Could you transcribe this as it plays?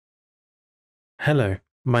Hello,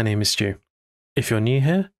 my name is Stu. If you're new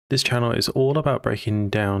here, this channel is all about breaking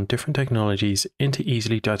down different technologies into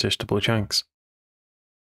easily digestible chunks.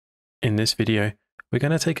 In this video, we're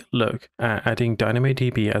going to take a look at adding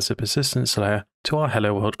DynamoDB as a persistence layer to our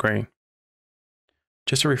Hello World grain.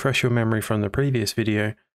 Just to refresh your memory from the previous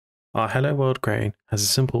video, our Hello World grain has a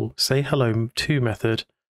simple say hello to method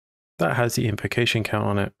that has the invocation count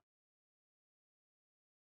on it.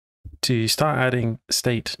 To start adding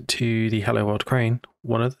state to the Hello World grain,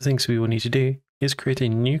 one of the things we will need to do is create a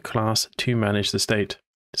new class to manage the state.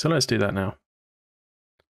 So let's do that now.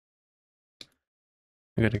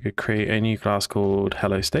 I'm going to create a new class called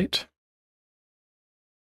Hello State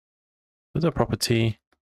with a property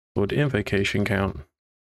called invocation count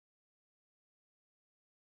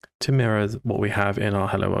to mirror what we have in our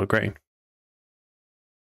Hello World grain.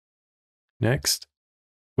 Next,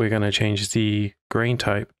 we're going to change the grain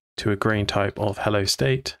type to a grain type of Hello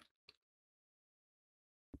State.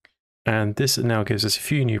 And this now gives us a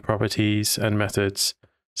few new properties and methods,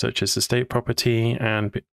 such as the state property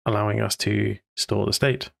and allowing us to store the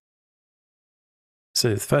state.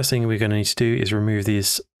 So the first thing we're going to need to do is remove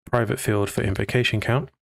this private field for invocation count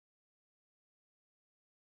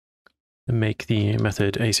and make the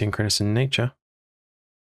method asynchronous in nature.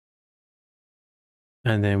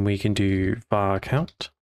 And then we can do var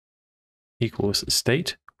count equals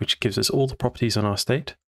state, which gives us all the properties on our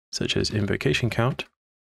state, such as invocation count.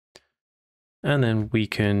 And then we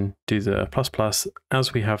can do the ++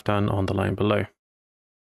 as we have done on the line below.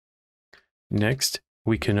 Next,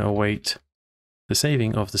 we can await the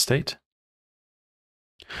saving of the state.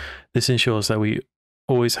 This ensures that we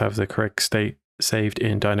always have the correct state saved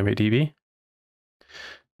in DynamoDB.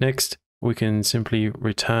 Next, we can simply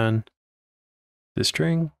return the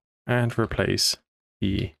string and replace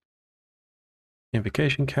the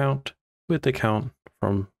invocation count with the count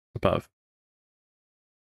from above.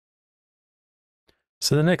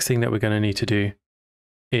 So the next thing that we're going to need to do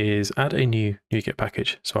is add a new NuGet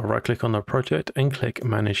package. So I'll right click on the project and click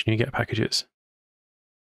Manage NuGet Packages.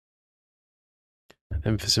 And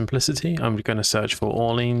then for simplicity, I'm going to search for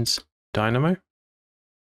Orleans Dynamo.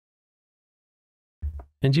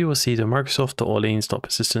 And you will see the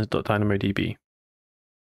Microsoft.orleans.persistence.dynamodb.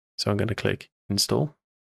 So I'm going to click Install.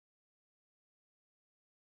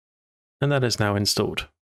 And that is now installed.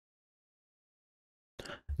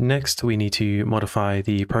 Next, we need to modify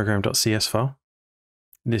the program.cs file.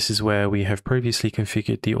 This is where we have previously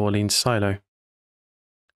configured the Orleans silo.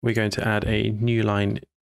 We're going to add a new line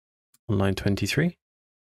on line 23,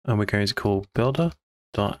 and we're going to call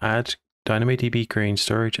builder.add DynamoDB grain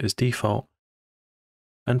storage as default,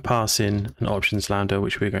 and pass in an options lambda,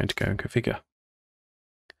 which we're going to go and configure.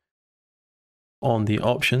 On the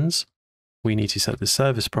options, we need to set the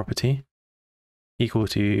service property equal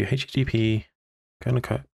to http ://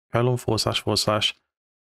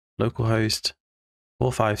 localhost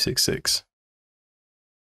 4566.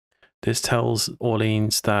 This tells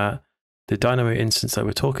Orleans that the Dynamo instance that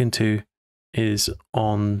we're talking to is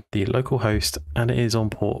on the local host and it is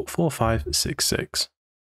on port 4566.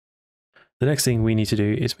 The next thing we need to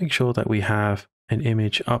do is make sure that we have an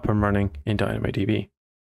image up and running in DynamoDB.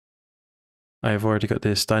 I have already got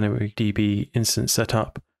this DynamoDB instance set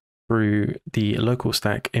up through the local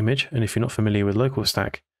stack image, and if you're not familiar with local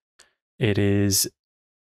stack, it is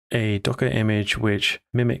a Docker image which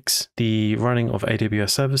mimics the running of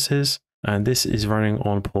AWS services, and this is running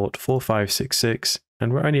on port 4566,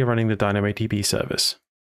 and we're only running the DynamoDB service.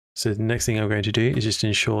 So the next thing I'm going to do is just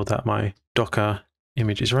ensure that my Docker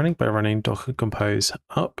image is running by running docker compose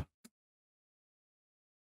up.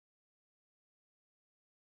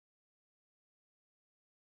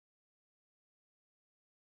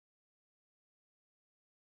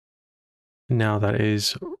 Now that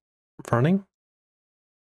is running,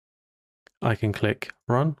 I can click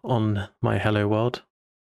run on my Hello World.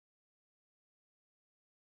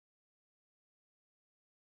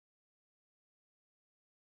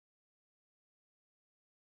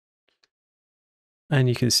 And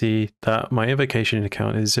you can see that my invocation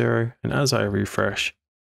count is 0. And as I refresh,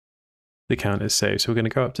 the count is saved. So we're going to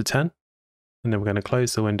go up to 10 and then we're going to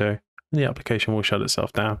close the window and the application will shut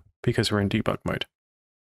itself down because we're in debug mode.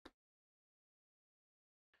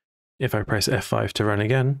 If I press F5 to run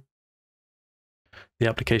again, the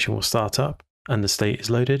application will start up and the state is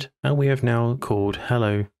loaded, and we have now called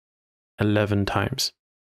hello 11 times.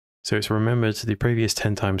 So it's remembered the previous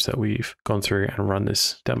 10 times that we've gone through and run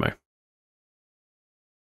this demo.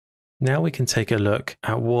 Now we can take a look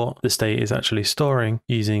at what the state is actually storing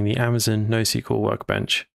using the Amazon NoSQL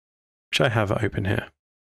Workbench, which I have open here.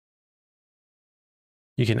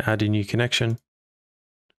 You can add a new connection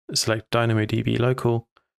select DynamoDB local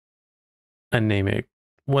and name it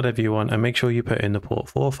whatever you want, and make sure you put in the port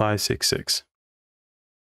 4566.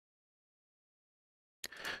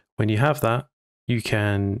 When you have that, you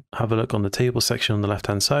can have a look on the table section on the left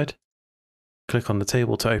hand side, click on the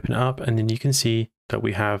table to open it up, and then you can see that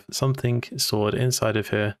we have something stored inside of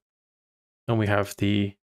here, and we have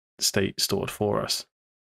the state stored for us.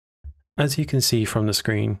 As you can see from the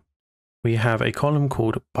screen, we have a column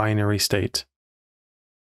called binary state.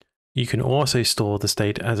 You can also store the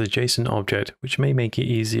state as a JSON object, which may make it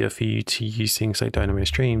easier for you to use things like Dynamo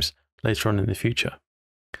Streams later on in the future.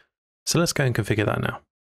 So let's go and configure that now.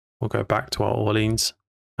 We'll go back to our Orleans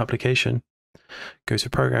application, go to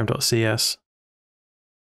program.cs,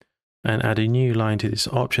 and add a new line to this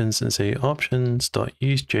options and say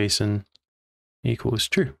options.useJSON equals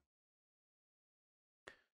true.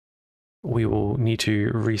 We will need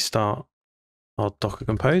to restart our Docker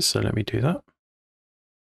Compose, so let me do that.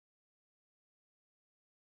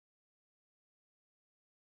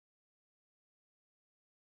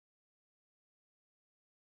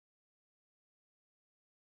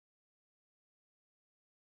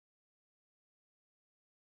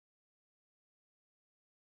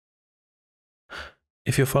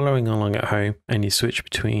 If you're following along at home and you switch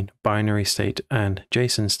between binary state and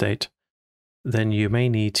JSON state, then you may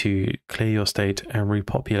need to clear your state and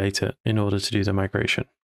repopulate it in order to do the migration.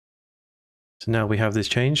 So now we have this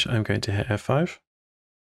change. I'm going to hit F5.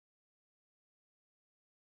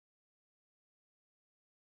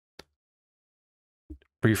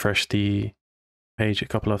 Refresh the page a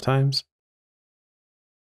couple of times.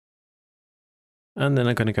 And then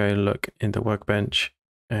I'm going to go and look in the Workbench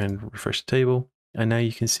and refresh the table. And now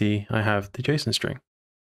you can see I have the JSON string.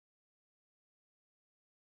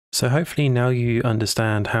 So hopefully now you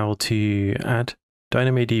understand how to add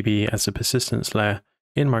DynamoDB as a persistence layer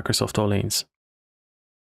in Microsoft Orleans.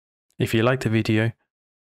 If you liked the video,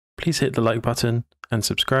 please hit the like button and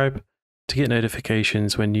subscribe to get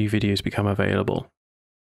notifications when new videos become available.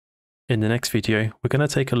 In the next video, we're going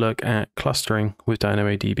to take a look at clustering with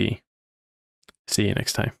DynamoDB. See you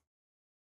next time.